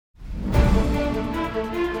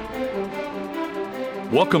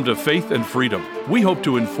Welcome to Faith and Freedom. We hope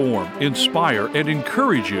to inform, inspire, and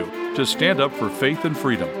encourage you to stand up for faith and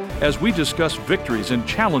freedom as we discuss victories and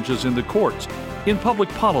challenges in the courts, in public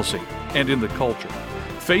policy, and in the culture.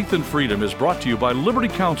 Faith and Freedom is brought to you by Liberty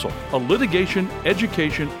Counsel, a litigation,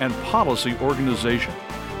 education, and policy organization.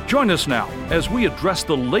 Join us now as we address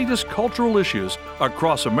the latest cultural issues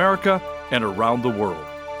across America and around the world.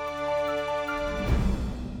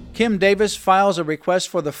 Kim Davis files a request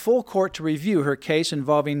for the full court to review her case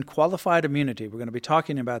involving qualified immunity. We're going to be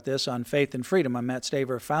talking about this on Faith and Freedom. I'm Matt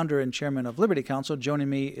Staver, founder and chairman of Liberty Counsel. Joining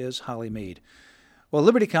me is Holly Mead. Well,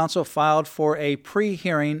 Liberty Counsel filed for a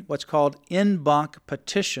pre-hearing, what's called en banc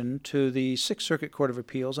petition to the Sixth Circuit Court of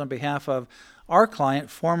Appeals on behalf of our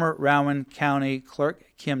client, former Rowan County Clerk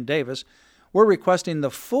Kim Davis. We're requesting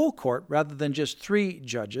the full court, rather than just 3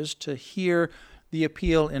 judges, to hear the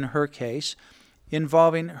appeal in her case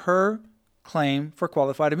involving her claim for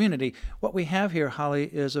qualified immunity. What we have here, Holly,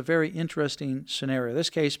 is a very interesting scenario. This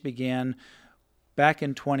case began back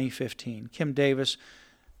in 2015. Kim Davis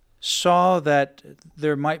saw that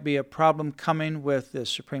there might be a problem coming with the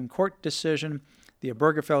Supreme Court decision, the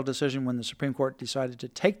Obergefell decision, when the Supreme Court decided to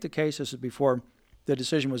take the case. This is before the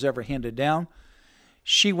decision was ever handed down.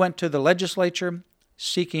 She went to the legislature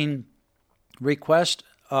seeking request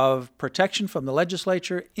of protection from the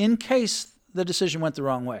legislature in case the decision went the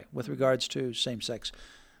wrong way with regards to same-sex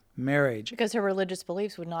marriage. Because her religious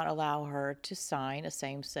beliefs would not allow her to sign a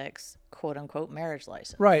same-sex, quote-unquote, marriage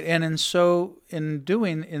license. Right, and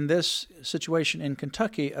in this situation in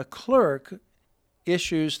Kentucky, a clerk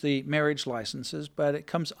issues the marriage licenses, but it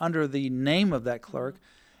comes under the name of that clerk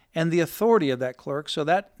and the authority of that clerk. So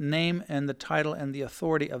that name and the title and the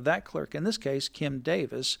authority of that clerk, in this case, Kim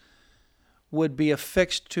Davis, would be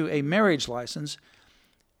affixed to a marriage license.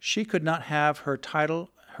 She could not have her title,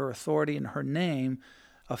 her authority, and her name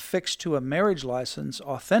affixed to a marriage license,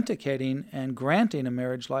 authenticating and granting a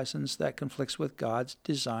marriage license that conflicts with God's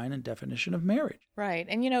design and definition of marriage. Right.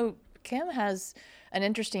 And Kim has an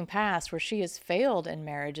interesting past where she has failed in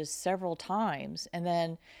marriages several times. And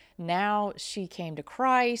then now she came to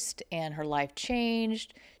Christ and her life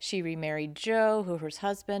changed. She remarried Joe, who was her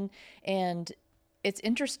husband. And it's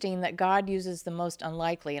interesting that God uses the most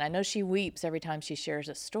unlikely. And I know she weeps every time she shares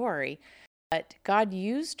a story, but God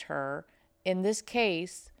used her in this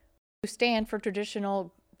case to stand for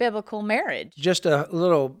traditional biblical marriage. Just a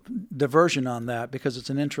little diversion on that, because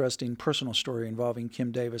it's an interesting personal story involving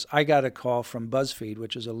Kim Davis. I got a call from BuzzFeed,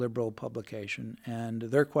 which is a liberal publication, and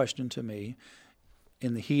their question to me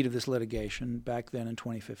in the heat of this litigation back then in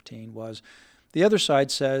 2015 was, the other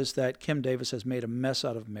side says that Kim Davis has made a mess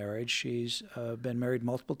out of marriage. She's been married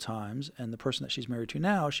multiple times, and the person that she's married to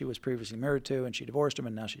now, she was previously married to, and she divorced him,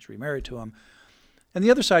 and now she's remarried to him. And the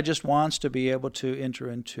other side just wants to be able to enter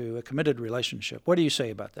into a committed relationship. What do you say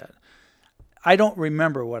about that? I don't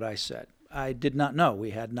remember what I said. I did not know.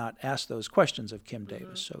 We had not asked those questions of Kim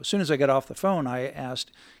Davis. So as soon as I got off the phone, I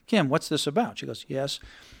asked, Kim, what's this about? She goes, yes.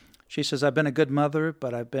 She says, I've been a good mother,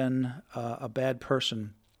 but I've been a bad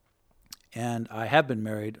person. And I have been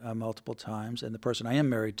married multiple times, and the person I am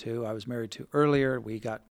married to, I was married to earlier. We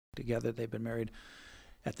got together. They've been married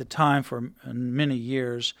at the time for many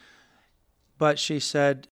years. But she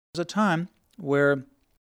said there was a time where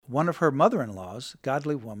one of her mother-in-laws,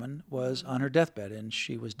 godly woman, was on her deathbed, and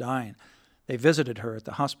she was dying. They visited her at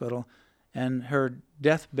the hospital, and her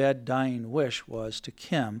deathbed dying wish was to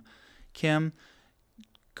Kim,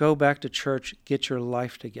 go back to church, get your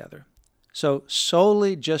life together. So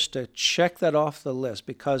solely just to check that off the list,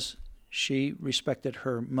 because she respected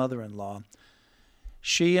her mother-in-law,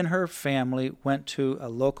 she and her family went to a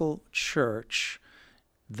local church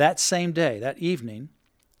that same day, that evening,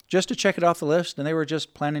 just to check it off the list, and they were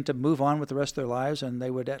just planning to move on with the rest of their lives, and they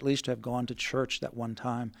would at least have gone to church that one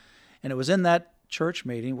time. And it was in that church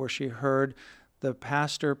meeting where she heard the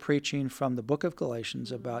pastor preaching from the book of Galatians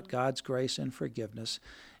about God's grace and forgiveness,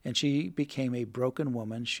 and she became a broken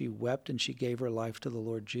woman. She wept and she gave her life to the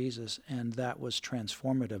Lord Jesus, and that was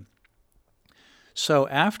transformative. So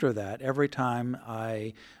after that, every time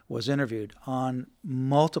I was interviewed on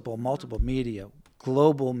multiple media,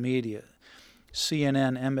 global media,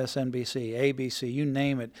 CNN, MSNBC, ABC, you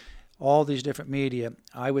name it, all these different media,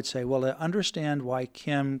 I would say, well, to understand why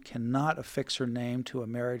Kim cannot affix her name to a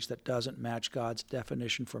marriage that doesn't match God's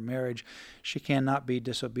definition for marriage, she cannot be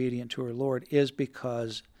disobedient to her Lord, is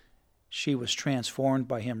because she was transformed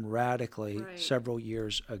by him radically several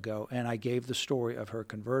years ago. And I gave the story of her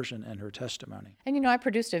conversion and her testimony. And I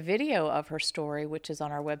produced a video of her story, which is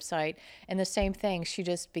on our website, and the same thing, she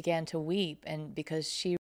just began to weep, and because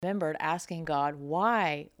she Remembered asking God,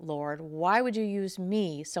 why, Lord, why would you use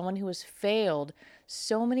me, someone who has failed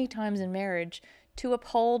so many times in marriage, to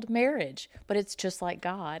uphold marriage? But it's just like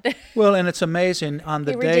God. Well, and it's amazing, on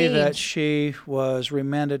the He day that redeems. she was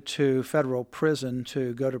remanded to federal prison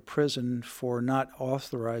to go to prison for not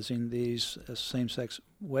authorizing these same-sex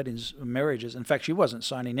weddings, marriages. In fact, she wasn't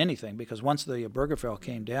signing anything, because once the Obergefell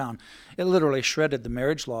came down, it literally shredded the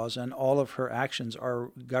marriage laws, and all of her actions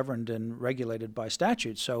are governed and regulated by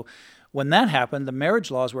statute. So when that happened, the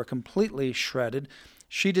marriage laws were completely shredded.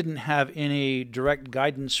 She didn't have any direct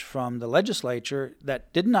guidance from the legislature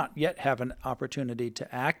that did not yet have an opportunity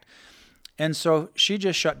to act. And so she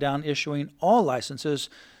just shut down issuing all licenses,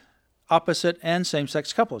 opposite and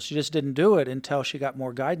same-sex couples. She just didn't do it until she got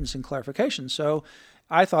more guidance and clarification. So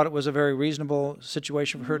I thought it was a very reasonable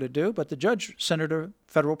situation for her to do, but the judge sent her to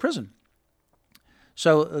federal prison.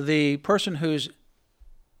 So the person who's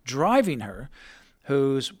driving her,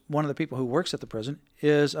 who's one of the people who works at the prison,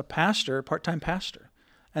 is a pastor, part-time pastor.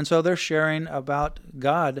 And so they're sharing about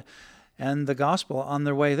God and the gospel on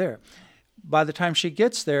their way there. By the time she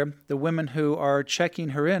gets there, the women who are checking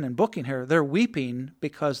her in and booking her, they're weeping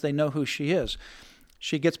because they know who she is.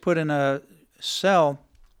 She gets put in a cell,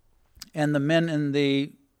 and the men in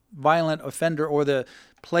the violent offender, or the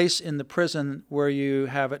place in the prison where you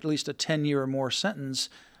have at least a 10-year or more sentence,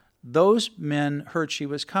 those men heard she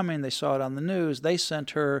was coming. They saw it on the news. They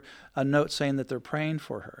sent her a note saying that they're praying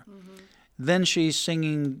for her. Mm-hmm. Then she's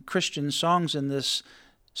singing Christian songs in this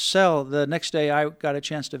cell. The next day I got a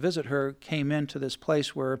chance to visit her, came into this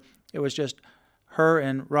place where it was just her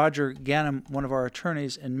and Roger Ganem, one of our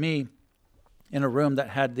attorneys, and me in a room that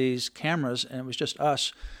had these cameras, and it was just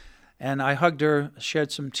us. And I hugged her,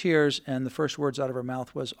 shed some tears, and the first words out of her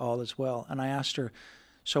mouth was, "All is well." And I asked her,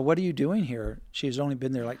 "So what are you doing here?" She's only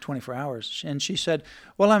been there like 24 hours. And she said,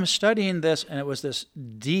 "Well, I'm studying this." And it was this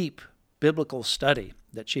deep biblical study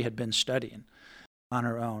that she had been studying on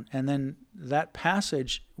her own. And then that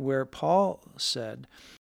passage where Paul said,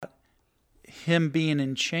 him being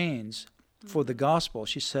in chains for the gospel,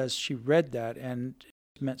 she says she read that and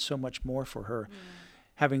it meant so much more for her,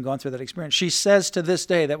 having gone through that experience. She says to this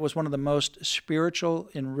day that was one of the most spiritual,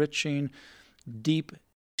 enriching, deep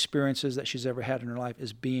experiences that she's ever had in her life,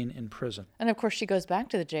 is being in prison. And of course, she goes back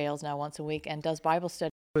to the jails now once a week and does Bible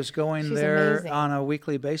study. Was going She's there amazing. on a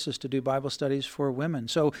weekly basis to do Bible studies for women.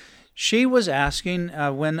 So she was asking,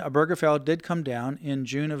 when Obergefell did come down in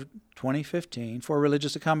June of 2015, for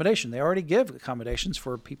religious accommodation. They already give accommodations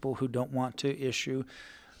for people who don't want to issue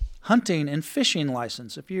hunting and fishing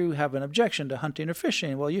license. If you have an objection to hunting or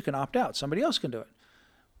fishing, well, you can opt out. Somebody else can do it.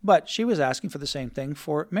 But she was asking for the same thing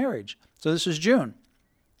for marriage. So this is June.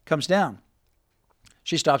 Comes down.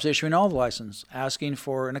 She stops issuing all the license, asking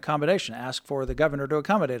for an accommodation, ask for the governor to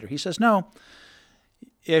accommodate her. He says, no,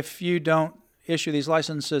 if you don't issue these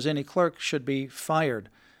licenses, any clerk should be fired.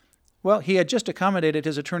 Well, he had just accommodated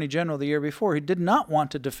his attorney general the year before. He did not want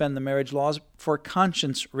to defend the marriage laws for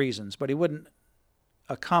conscience reasons, but he wouldn't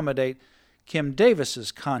accommodate Kim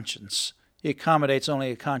Davis's conscience. He accommodates only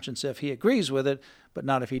a conscience if he agrees with it, but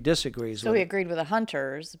not if he disagrees with it. So he agreed with the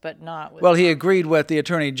hunters, but not with... Well, he agreed with the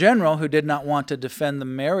Attorney General, who did not want to defend the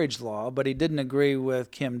marriage law, but he didn't agree with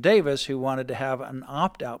Kim Davis, who wanted to have an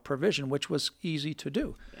opt-out provision, which was easy to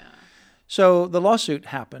do. Yeah. So the lawsuit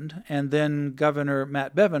happened, and then Governor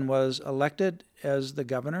Matt Bevin was elected as the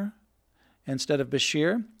governor instead of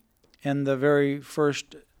Beshear, and the very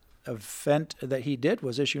first event that he did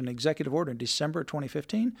was issue an executive order in December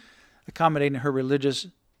 2015, accommodating her religious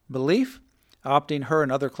belief, opting her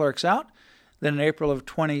and other clerks out. Then in April of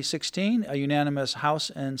 2016, a unanimous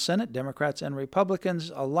House and Senate, Democrats and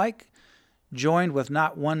Republicans alike, joined with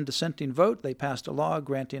not one dissenting vote. They passed a law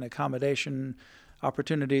granting accommodation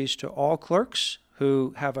opportunities to all clerks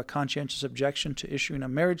who have a conscientious objection to issuing a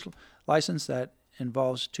marriage license that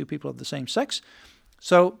involves two people of the same sex.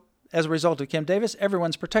 So as a result of Kim Davis,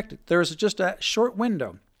 everyone's protected. There's just a short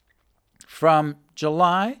window from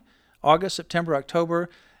July, August, September, October,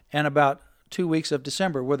 and about 2 weeks of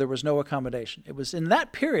December where there was no accommodation. It was in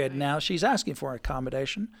that period now she's asking for an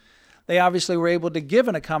accommodation. They obviously were able to give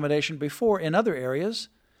an accommodation before in other areas.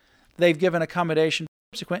 They've given accommodation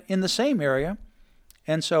subsequent in the same area.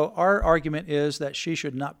 And so our argument is that she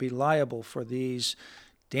should not be liable for these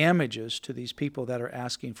damages to these people that are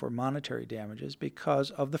asking for monetary damages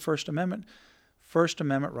because of the First Amendment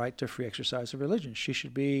right to free exercise of religion. She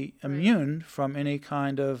should be immune from any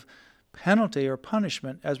kind of penalty or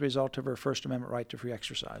punishment as a result of her First Amendment right to free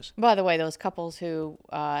exercise. By the way, those couples who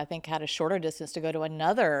I think had a shorter distance to go to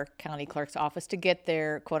another county clerk's office to get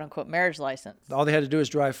their quote-unquote marriage license. All they had to do is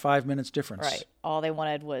drive 5 minutes difference. Right. All they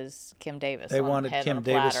wanted was Kim Davis. They wanted Kim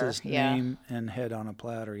Davis's name and head on a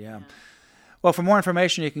platter, Well, for more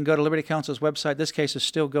information, you can go to Liberty Counsel's website. This case is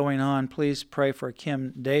still going on. Please pray for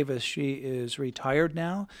Kim Davis. She is retired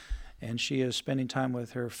now, and she is spending time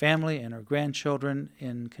with her family and her grandchildren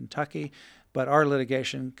in Kentucky. But our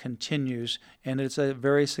litigation continues, and it's a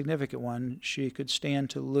very significant one. She could stand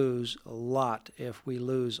to lose a lot if we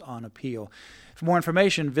lose on appeal. For more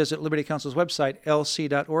information, visit Liberty Counsel's website,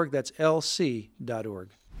 lc.org. That's lc.org.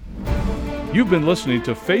 You've been listening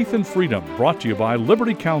to Faith and Freedom, brought to you by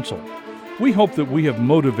Liberty Counsel. We hope that we have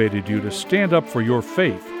motivated you to stand up for your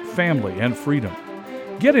faith, family, and freedom.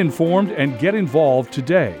 Get informed and get involved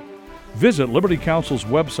today. Visit Liberty Counsel's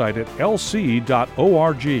website at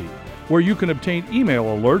lc.org, where you can obtain email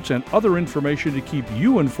alerts and other information to keep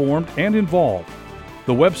you informed and involved.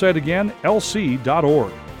 The website again,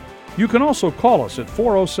 lc.org. You can also call us at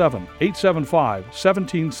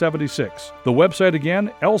 407-875-1776. The website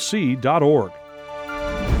again, lc.org.